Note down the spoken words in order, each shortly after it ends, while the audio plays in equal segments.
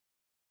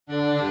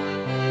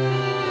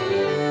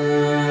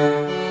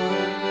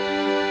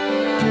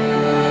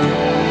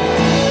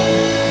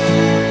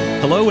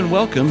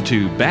welcome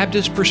to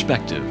Baptist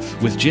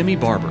Perspective with Jimmy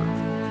Barber.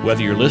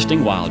 Whether you're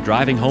listening while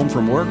driving home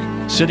from work,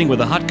 sitting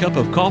with a hot cup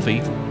of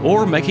coffee,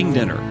 or making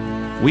dinner,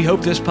 we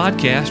hope this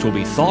podcast will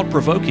be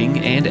thought-provoking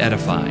and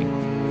edifying.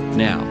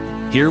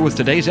 Now, here with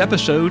today's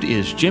episode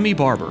is Jimmy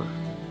Barber.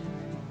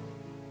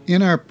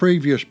 In our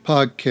previous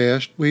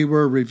podcast, we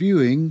were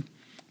reviewing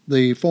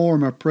the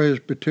form of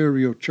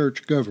Presbyterial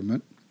church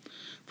government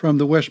from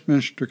the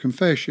Westminster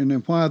Confession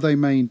and why they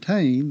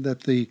maintained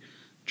that the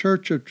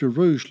Church of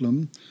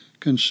Jerusalem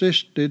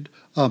consisted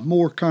of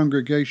more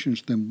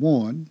congregations than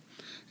one,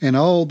 and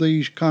all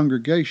these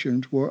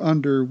congregations were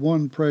under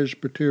one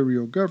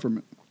presbyterial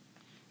government.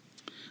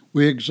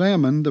 We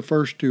examined the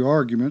first two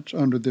arguments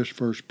under this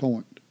first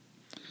point.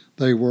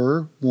 They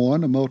were,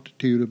 1, a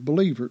multitude of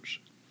believers,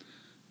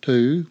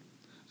 2,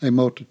 a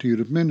multitude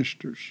of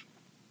ministers.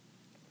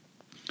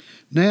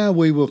 Now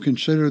we will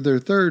consider their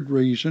third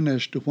reason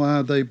as to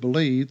why they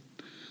believed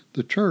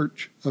the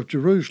Church of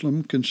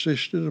Jerusalem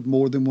consisted of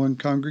more than one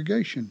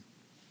congregation.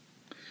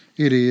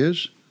 It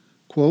is,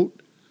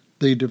 quote,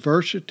 the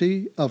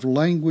diversity of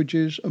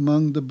languages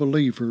among the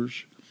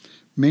believers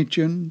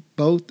mentioned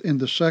both in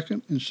the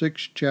 2nd and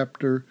 6th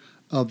chapter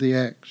of the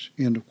Acts,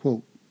 end of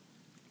quote.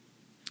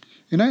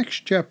 In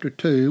Acts chapter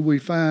 2, we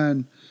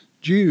find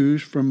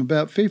Jews from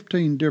about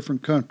 15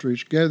 different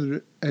countries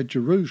gathered at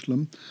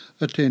Jerusalem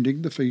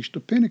attending the Feast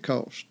of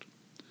Pentecost.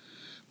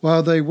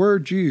 While they were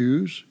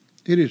Jews,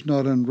 it is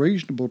not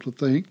unreasonable to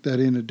think that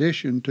in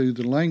addition to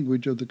the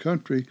language of the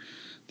country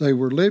they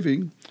were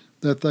living,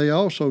 that they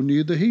also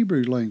knew the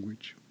Hebrew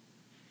language.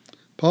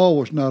 Paul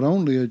was not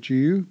only a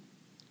Jew,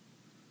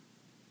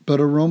 but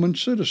a Roman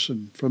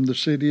citizen from the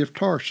city of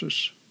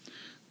Tarsus.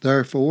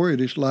 Therefore, it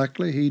is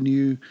likely he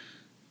knew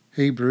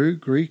Hebrew,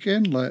 Greek,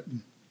 and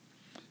Latin.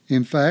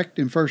 In fact,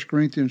 in 1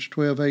 Corinthians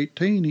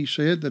 12:18, he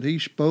said that he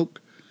spoke,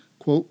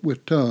 quote,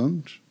 with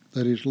tongues,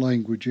 that is,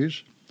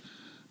 languages,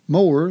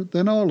 more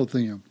than all of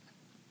them.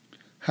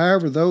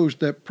 However, those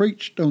that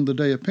preached on the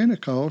day of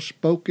Pentecost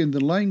spoke in the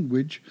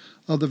language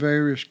of the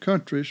various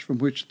countries from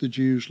which the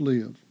Jews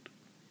lived.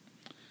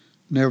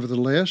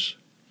 Nevertheless,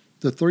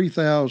 the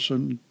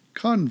 3,000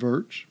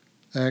 converts,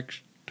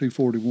 Acts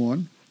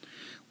 2:41,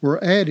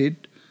 were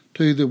added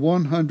to the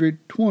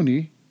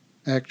 120,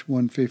 Acts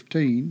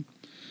 1:15,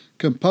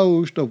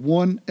 composed of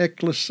one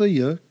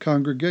ecclesia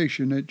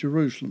congregation at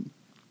Jerusalem.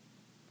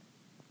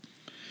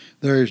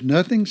 There is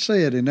nothing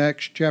said in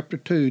Acts chapter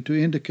 2 to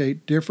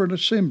indicate different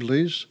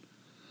assemblies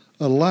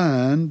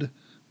aligned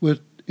with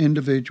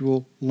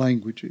individual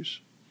languages.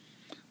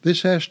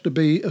 This has to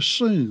be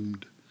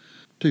assumed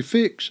to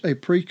fix a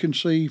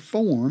preconceived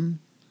form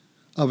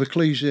of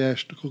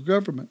ecclesiastical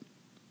government.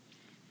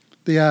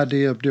 The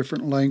idea of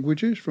different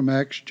languages from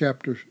Acts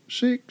chapter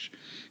 6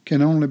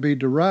 can only be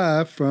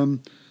derived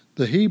from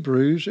the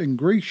Hebrews and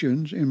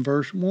Grecians in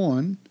verse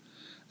 1,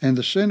 and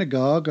the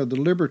synagogue of the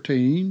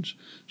Libertines,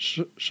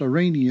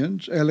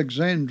 Cyrenians,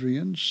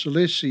 Alexandrians,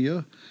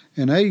 Cilicia,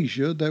 and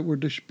Asia that were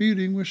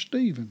disputing with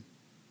Stephen.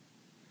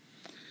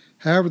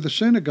 However, the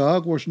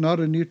synagogue was not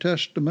a New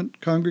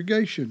Testament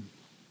congregation,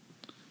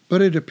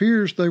 but it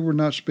appears they were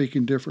not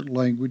speaking different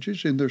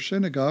languages in their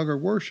synagogue or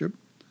worship,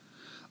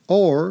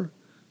 or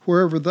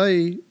wherever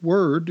they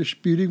were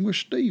disputing with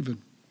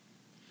Stephen.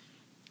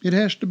 It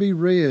has to be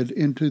read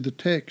into the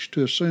text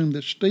to assume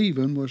that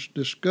Stephen was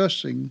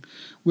discussing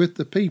with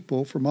the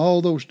people from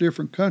all those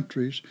different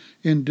countries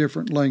in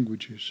different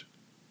languages.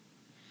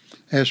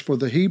 As for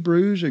the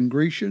Hebrews and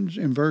Grecians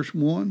in verse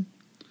 1,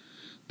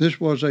 this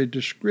was a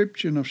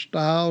description of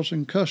styles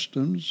and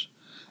customs,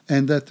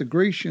 and that the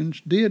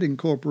Grecians did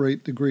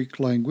incorporate the Greek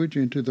language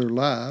into their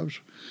lives,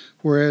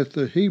 whereas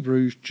the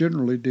Hebrews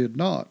generally did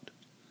not.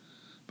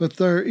 But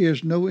there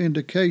is no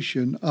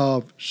indication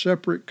of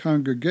separate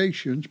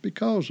congregations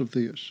because of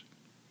this.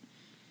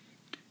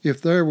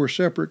 If there were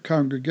separate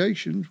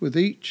congregations with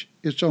each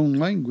its own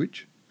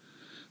language,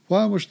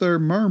 why was there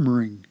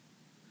murmuring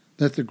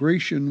that the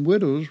Grecian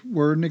widows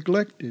were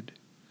neglected?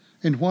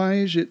 And why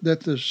is it that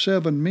the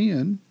 7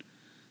 men,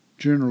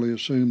 generally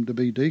assumed to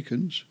be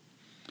deacons,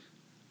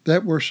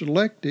 that were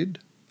selected,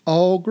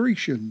 all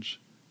Grecians,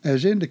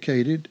 as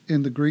indicated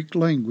in the Greek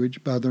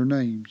language by their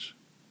names?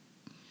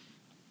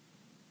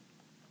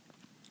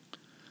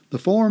 The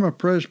form of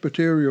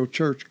Presbyterial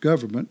church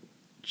government,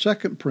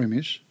 second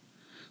premise,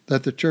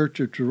 that the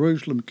Church of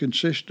Jerusalem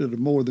consisted of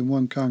more than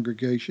one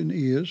congregation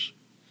is,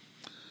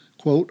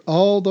 quote,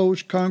 all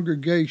those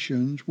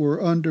congregations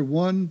were under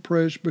one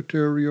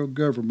presbyterial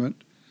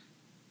government,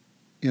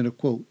 end of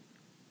quote.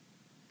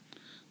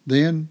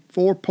 Then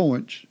 4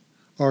 points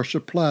are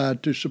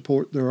supplied to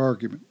support their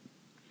argument.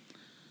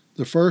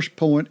 The first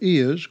point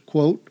is,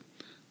 quote,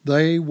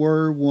 they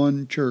were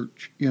one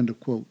church, end of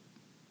quote.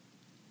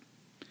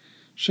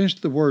 Since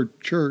the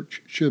word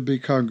church should be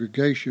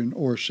congregation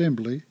or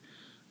assembly,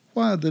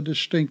 why the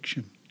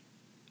distinction?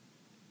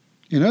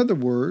 In other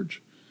words,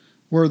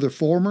 were the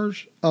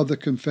formers of the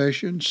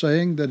confession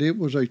saying that it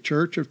was a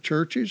church of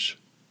churches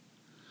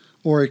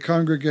or a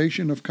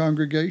congregation of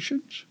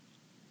congregations?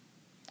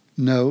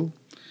 No,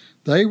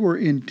 they were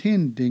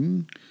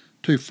intending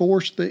to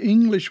force the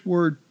English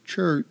word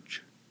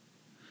church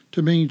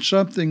to mean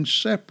something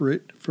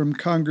separate from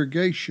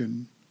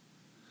congregation,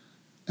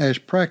 as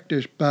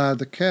practiced by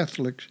the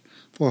Catholics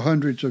for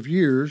hundreds of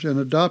years and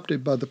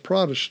adopted by the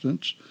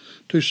Protestants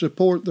to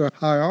support their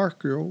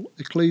hierarchical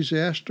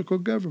ecclesiastical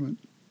government.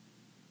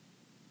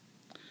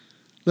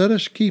 Let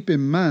us keep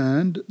in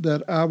mind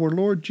that our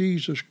Lord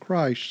Jesus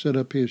Christ set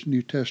up his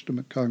New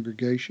Testament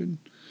congregation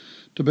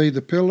to be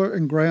the pillar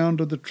and ground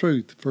of the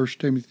truth, 1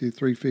 Timothy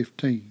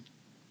 3:15,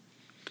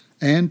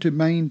 and to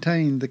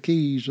maintain the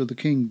keys of the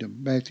kingdom,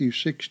 Matthew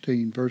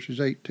 16, verses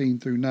 18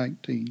 through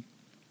 19.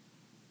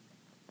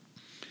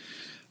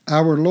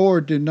 Our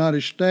Lord did not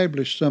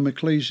establish some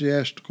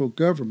ecclesiastical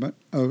government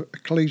or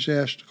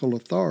ecclesiastical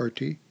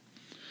authority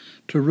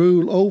to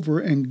rule over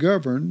and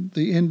govern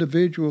the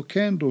individual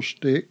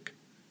candlestick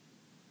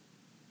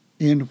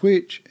in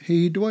which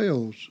he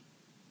dwells.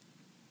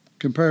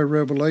 Compare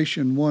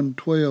Revelation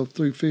 1:12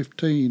 through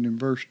 15 and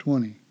verse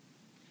 20.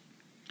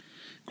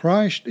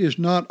 Christ is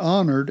not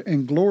honored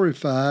and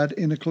glorified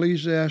in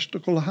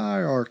ecclesiastical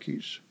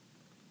hierarchies.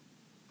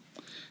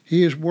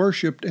 He is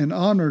worshipped and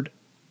honored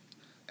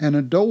and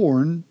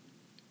adorned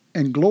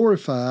and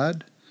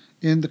glorified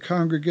in the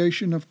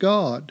congregation of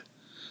God,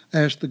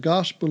 as the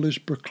gospel is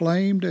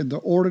proclaimed and the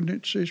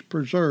ordinances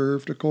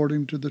preserved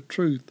according to the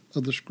truth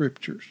of the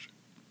Scriptures.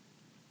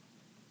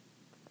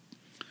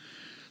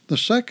 The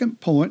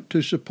second point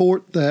to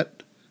support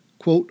that,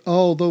 quote,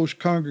 all those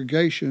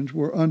congregations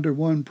were under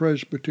one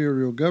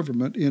presbyterial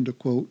government, end of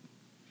quote,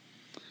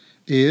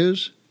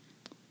 is,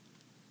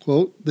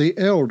 quote, the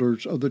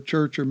elders of the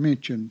church are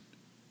mentioned,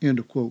 end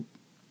of quote.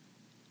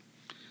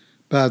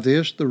 By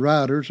this, the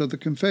writers of the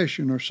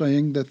confession are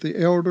saying that the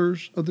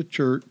elders of the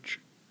church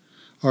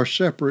are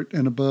separate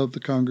and above the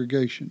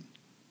congregation.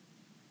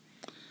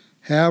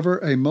 However,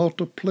 a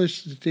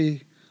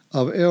multiplicity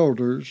of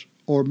elders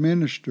or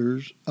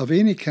ministers of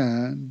any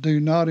kind do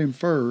not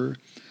infer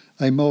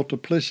a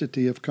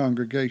multiplicity of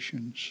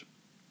congregations.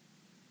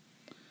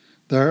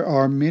 There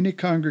are many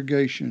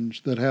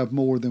congregations that have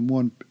more than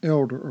one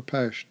elder or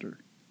pastor.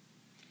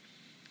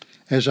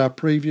 As I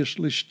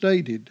previously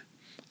stated,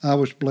 I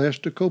was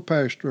blessed to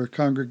co-pastor a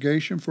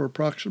congregation for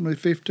approximately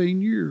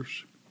 15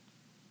 years.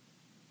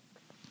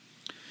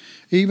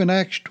 Even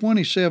Acts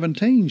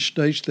 20:17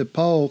 states that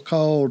Paul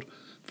called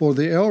for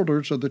the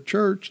elders of the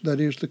church, that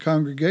is, the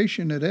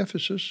congregation at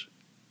Ephesus.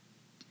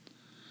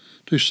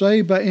 To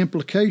say by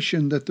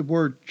implication that the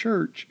word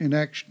church in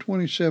Acts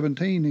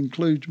 20:17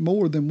 includes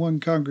more than one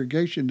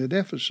congregation at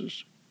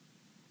Ephesus,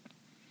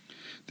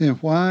 then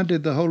why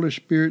did the Holy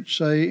Spirit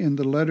say in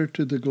the letter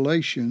to the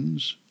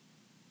Galatians,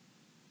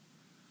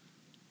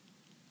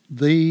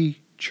 the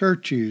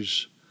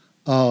churches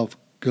of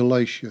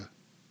Galatia,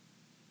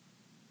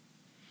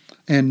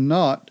 and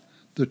not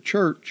the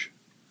church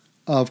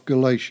of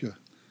Galatia?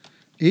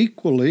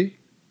 Equally,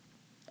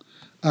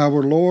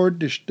 our Lord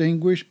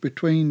distinguished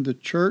between the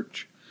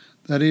church,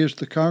 that is,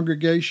 the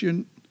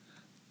congregation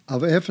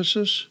of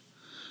Ephesus,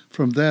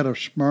 from that of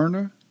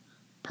Smyrna,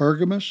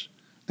 Pergamos,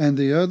 and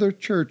the other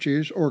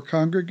churches or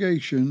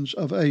congregations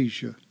of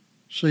Asia.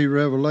 See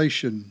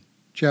Revelation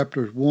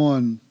chapters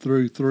 1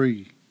 through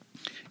 3.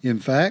 In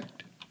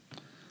fact,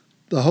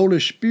 the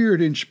Holy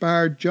Spirit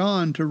inspired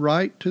John to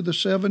write to the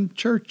 7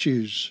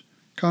 churches,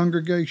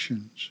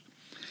 congregations,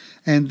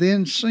 and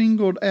then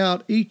singled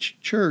out each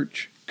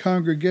church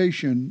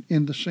congregation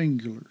in the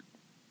singular.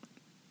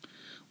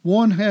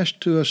 One has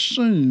to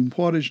assume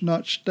what is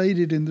not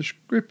stated in the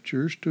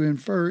Scriptures to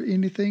infer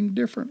anything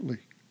differently.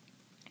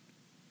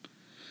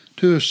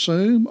 To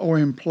assume or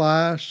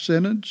imply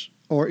synods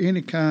or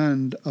any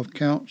kind of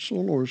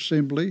council or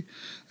assembly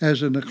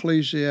as an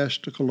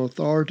ecclesiastical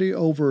authority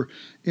over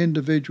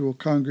individual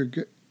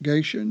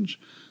congregations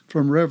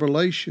from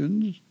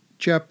Revelation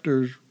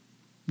chapters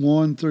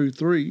 1 through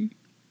 3,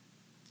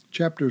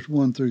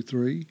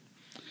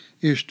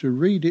 is to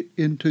read it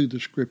into the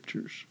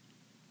Scriptures.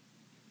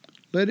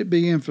 Let it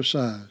be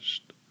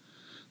emphasized.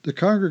 The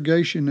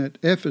congregation at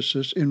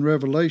Ephesus in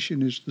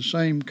Revelation is the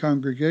same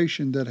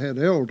congregation that had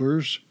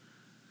elders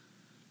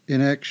in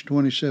Acts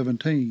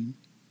 20:17,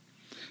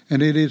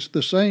 and it is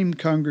the same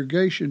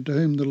congregation to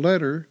whom the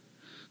letter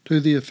to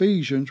the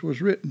Ephesians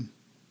was written.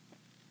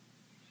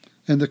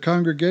 And the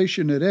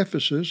congregation at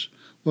Ephesus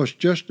was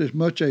just as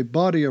much a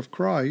body of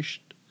Christ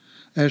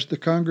as the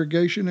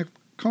congregation at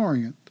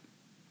Corinth.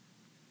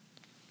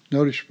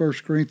 Notice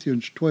 1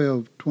 Corinthians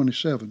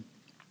 12:27.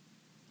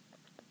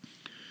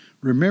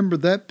 Remember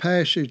that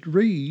passage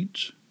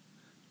reads,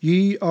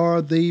 "Ye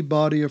are the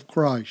body of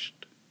Christ."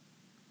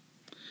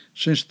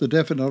 Since the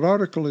definite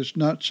article is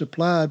not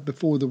supplied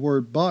before the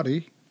word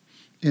body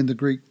in the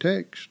Greek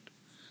text,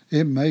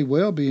 it may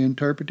well be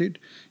interpreted,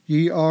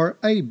 "Ye are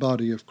a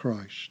body of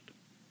Christ."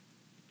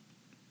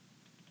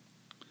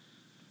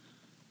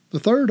 The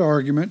third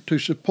argument to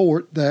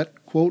support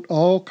that, quote,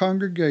 all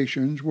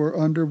congregations were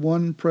under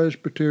one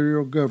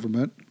presbyterial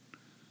government,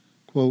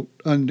 quote,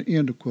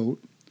 end of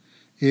quote,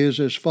 is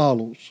as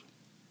follows.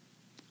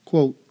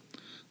 Quote,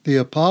 The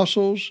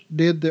apostles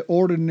did the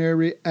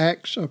ordinary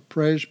acts of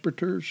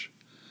presbyters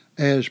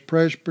as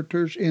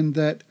presbyters in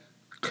that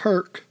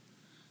kirk,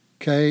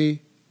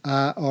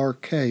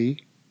 K-I-R-K,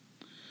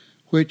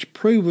 which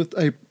proveth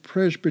a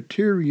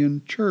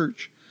Presbyterian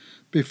church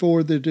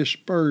before the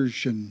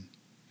dispersion,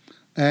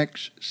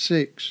 Acts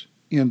 6,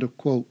 end of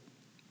quote.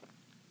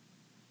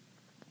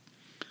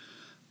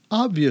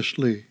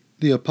 Obviously,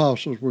 the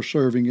apostles were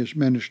serving as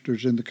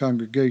ministers in the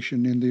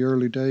congregation in the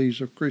early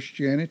days of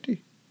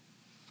Christianity.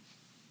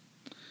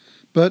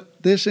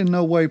 But this in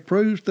no way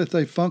proves that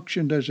they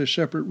functioned as a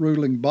separate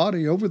ruling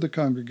body over the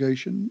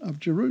congregation of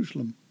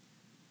Jerusalem.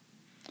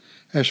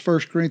 As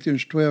 1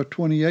 Corinthians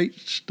 12:28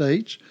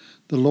 states,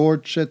 the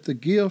Lord set the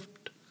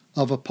gift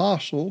of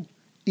apostle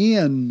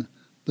in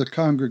the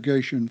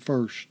congregation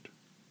first.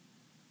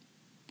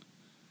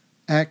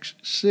 Acts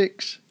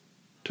 6,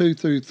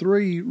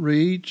 2-3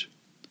 reads,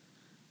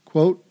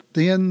 quote,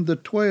 Then the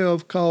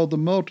 12 called the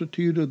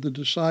multitude of the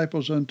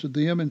disciples unto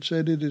them and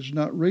said, It is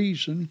not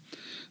reason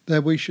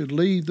that we should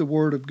leave the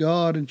word of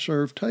God and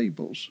serve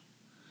tables.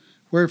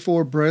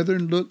 Wherefore,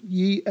 brethren, look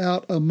ye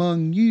out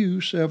among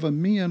you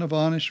 7 men of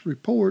honest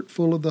report,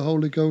 full of the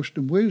Holy Ghost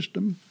and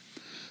wisdom,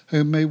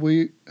 whom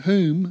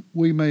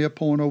we may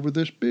appoint over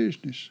this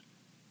business.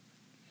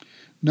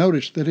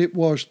 Notice that it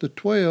was the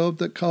 12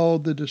 that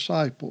called the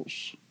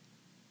disciples.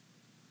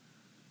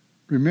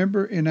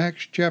 Remember in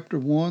Acts chapter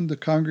 1, the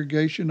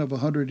congregation of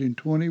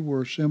 120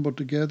 were assembled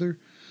together,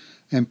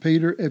 and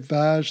Peter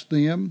advised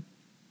them,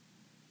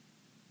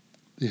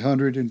 the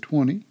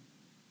 120,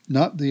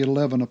 not the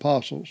 11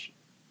 apostles,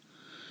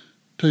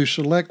 to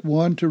select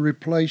one to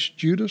replace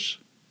Judas.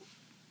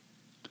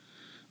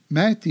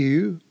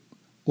 Matthew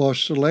was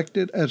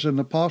selected as an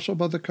apostle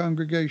by the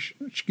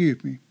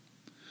congregation.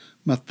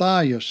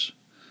 Matthias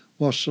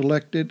was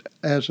selected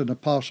as an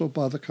apostle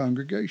by the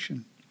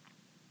congregation.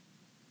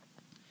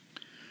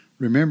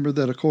 Remember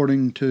that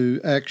according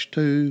to Acts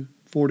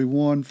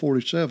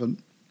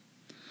 2:41-47,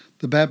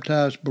 the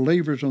baptized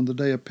believers on the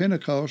day of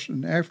Pentecost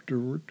and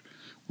afterward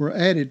were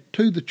added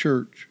to the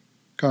church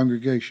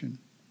congregation,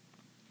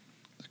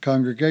 the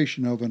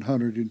congregation of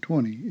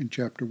 120 in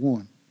chapter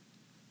 1.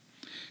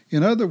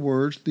 In other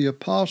words, the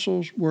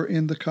apostles were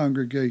in the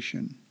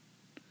congregation,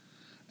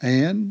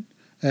 and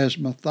as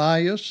was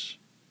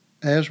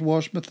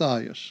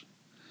Matthias,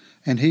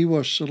 and he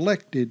was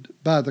selected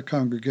by the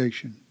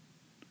congregation.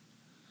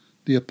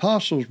 The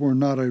apostles were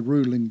not a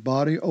ruling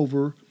body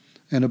over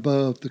and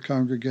above the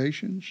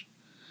congregations.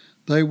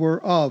 They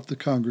were of the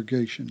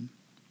congregation.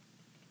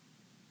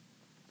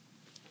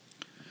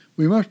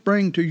 We must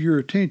bring to your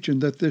attention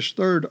that this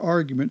third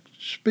argument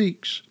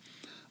speaks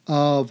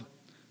of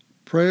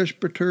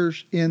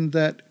presbyters in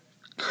that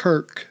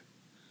kirk,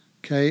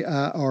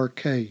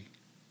 K-I-R-K.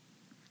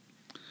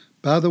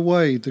 By the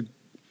way, the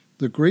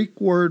Greek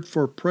word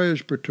for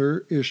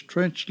presbyter is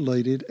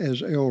translated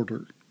as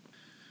elder.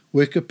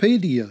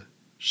 Wikipedia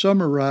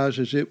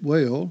summarizes it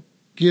well,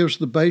 gives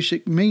the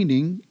basic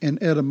meaning and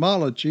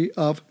etymology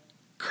of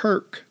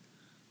kirk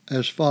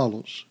as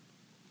follows.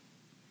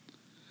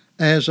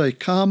 As a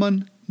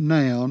common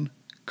noun,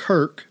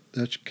 kirk,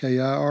 that's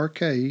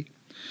K-I-R-K,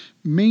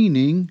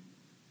 meaning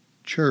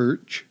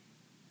church,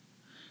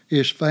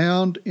 is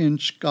found in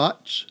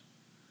Scots,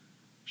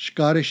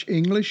 Scottish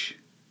English,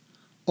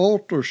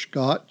 Ulster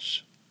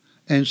Scots,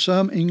 and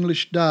some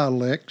English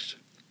dialects,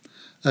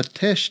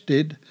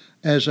 attested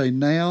as a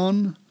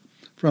noun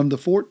from the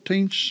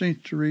 14th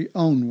century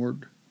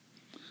onward,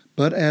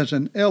 but as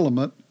an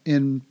element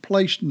in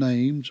place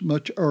names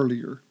much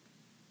earlier.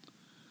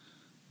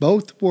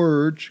 Both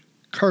words,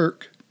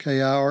 kirk,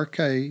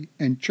 K-I-R-K,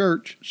 and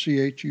church,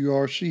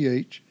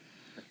 C-H-U-R-C-H,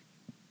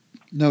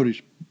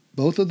 notice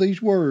both of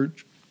these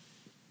words,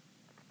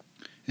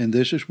 and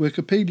this is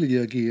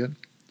Wikipedia again,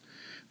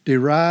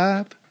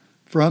 derive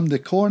from the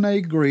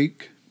Koine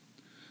Greek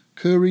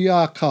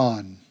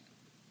kuriakon,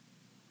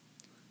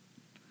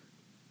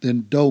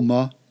 then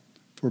doma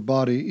for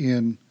body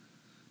in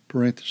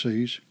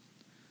parentheses,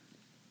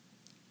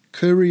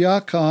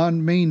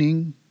 kuriakon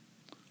meaning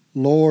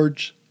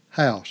Lord's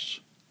house,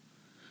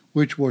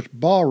 which was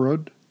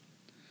borrowed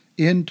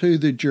into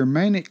the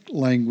Germanic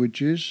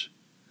languages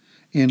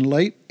in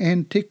late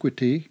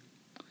antiquity,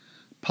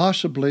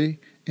 possibly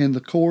in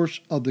the course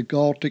of the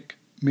Galtic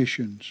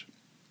missions.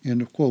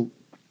 End of quote.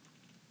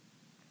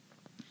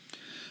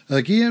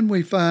 Again,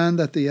 we find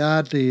that the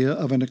idea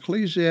of an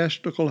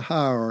ecclesiastical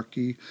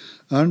hierarchy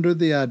under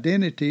the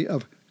identity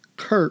of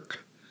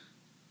kirk,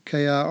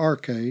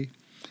 K-I-R-K,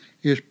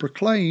 is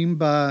proclaimed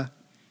by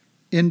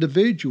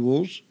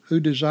individuals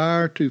who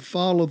desire to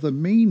follow the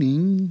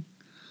meaning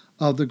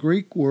of the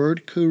Greek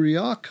word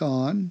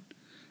kuriakon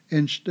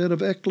instead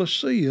of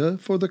ecclesia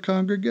for the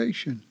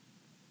congregation.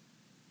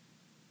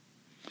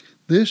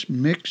 This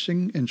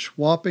mixing and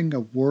swapping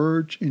of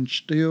words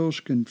instills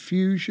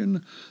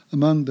confusion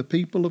among the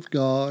people of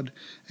God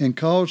and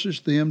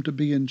causes them to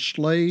be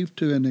enslaved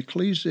to an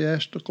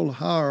ecclesiastical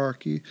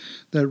hierarchy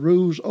that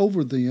rules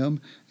over them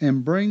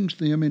and brings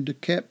them into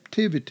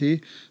captivity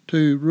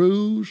to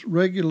rules,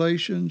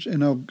 regulations,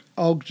 and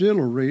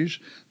auxiliaries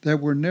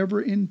that were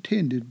never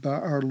intended by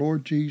our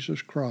Lord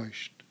Jesus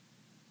Christ.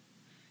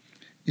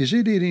 Is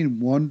it any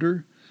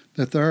wonder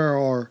that there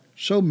are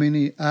so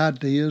many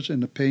ideas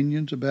and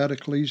opinions about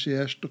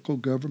ecclesiastical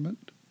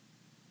government?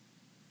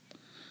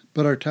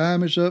 But our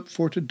time is up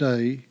for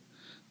today.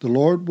 The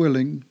Lord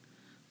willing,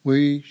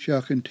 we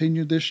shall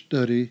continue this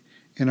study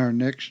in our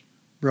next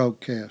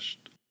broadcast.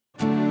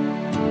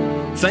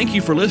 Thank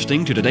you for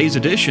listening to today's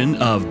edition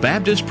of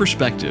Baptist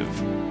Perspective.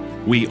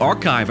 We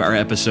archive our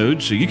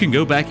episodes so you can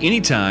go back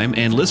anytime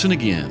and listen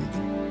again.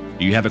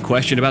 Do you have a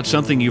question about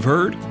something you've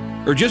heard,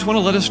 or just want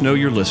to let us know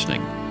you're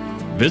listening?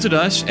 Visit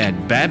us at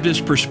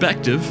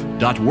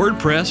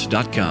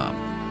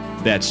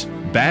baptistperspective.wordpress.com. That's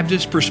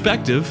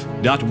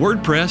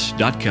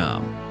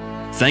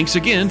baptistperspective.wordpress.com. Thanks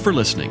again for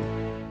listening.